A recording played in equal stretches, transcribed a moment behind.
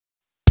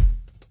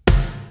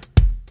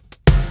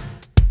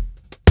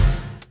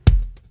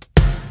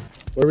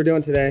What are we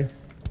doing today?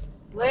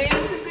 Laying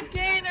in some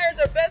containers,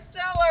 our best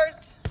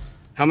sellers.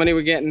 How many are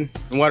we getting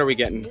and what are we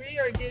getting? We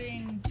are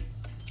getting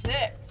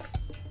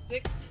six.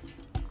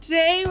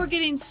 Today we're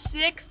getting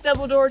 6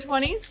 double door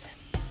 20s,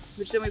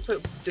 which then we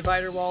put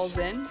divider walls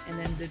in, and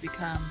then they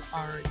become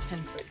our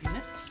 10-foot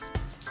units.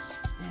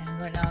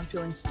 And right now I'm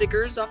peeling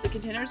stickers off the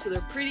containers so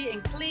they're pretty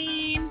and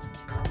clean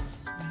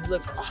and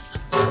look awesome.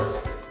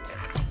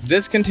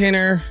 This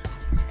container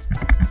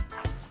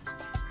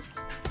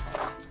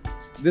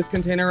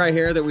right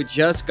here that we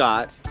just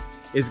got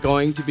is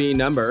going to be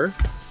number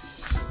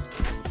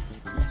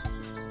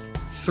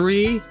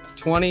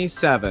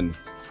 327.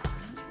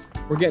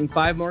 We're getting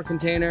 5 more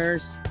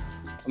containers.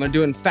 I'm gonna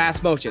do it in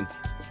fast motion.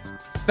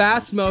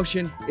 Fast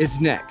motion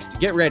is next.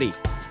 Get ready.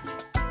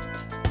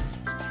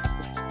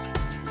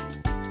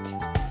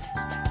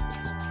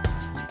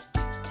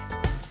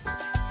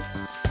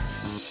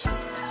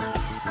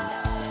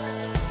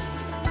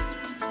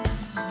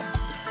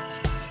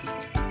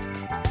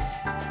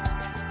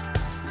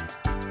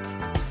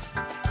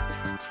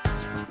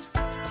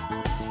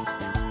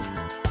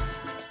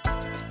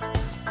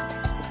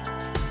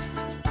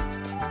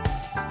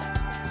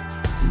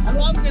 I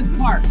love this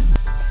part.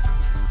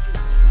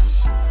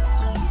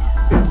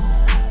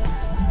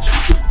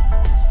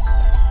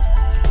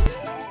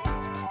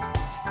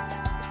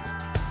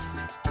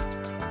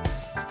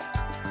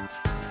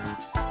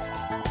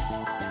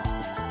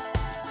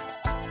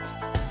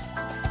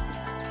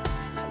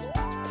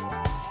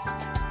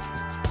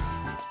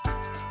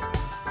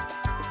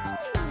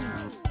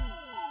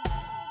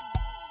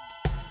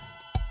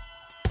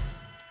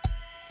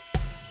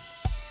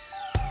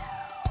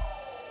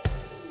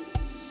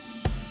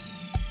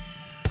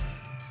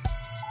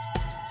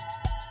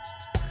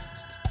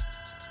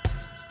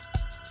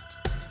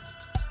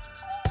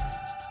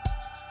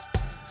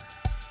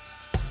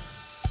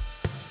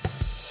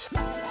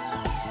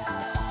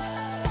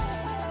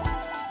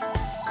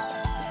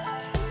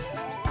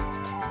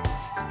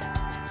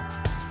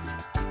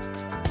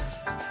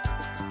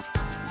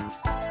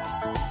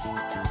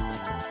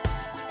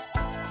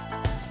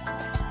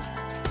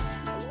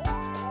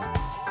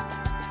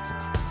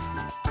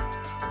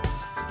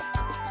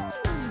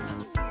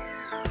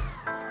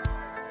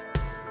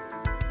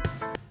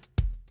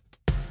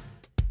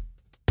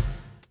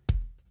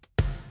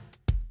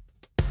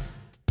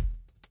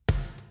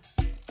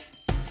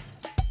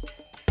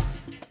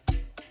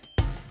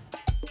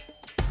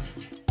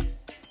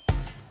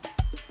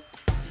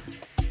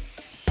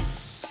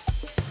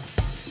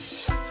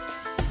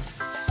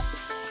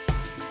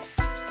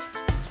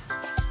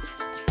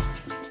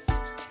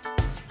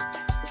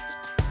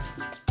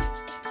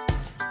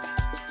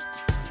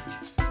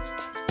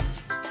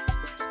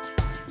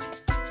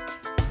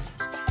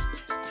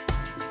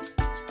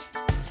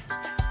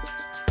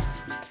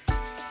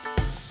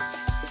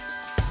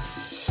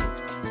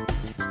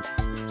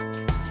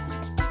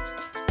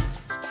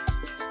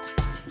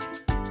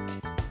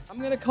 I'm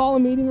gonna call a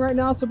meeting right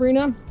now,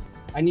 Sabrina.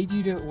 I need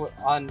you to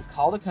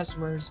call the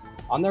customers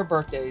on their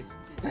birthdays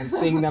and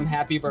sing them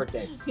happy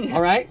birthday.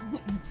 All right?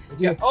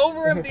 Yeah,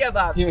 over and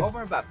above.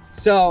 Over and above.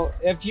 So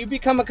if you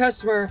become a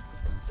customer,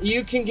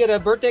 you can get a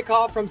birthday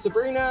call from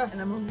Sabrina. And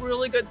I'm a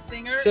really good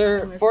singer.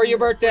 Sir, for your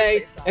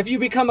birthday, if you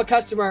become a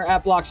customer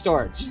at Block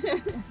Storage.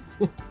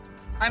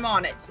 I'm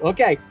on it.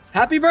 Okay.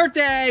 Happy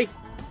birthday!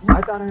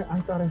 I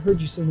thought I heard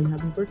you singing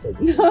happy birthday.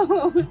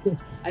 No.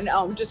 I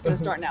know. I'm just gonna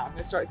start now. I'm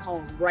gonna start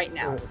calling right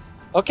now.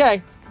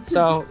 Okay.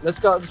 So let's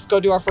go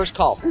do our first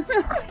call.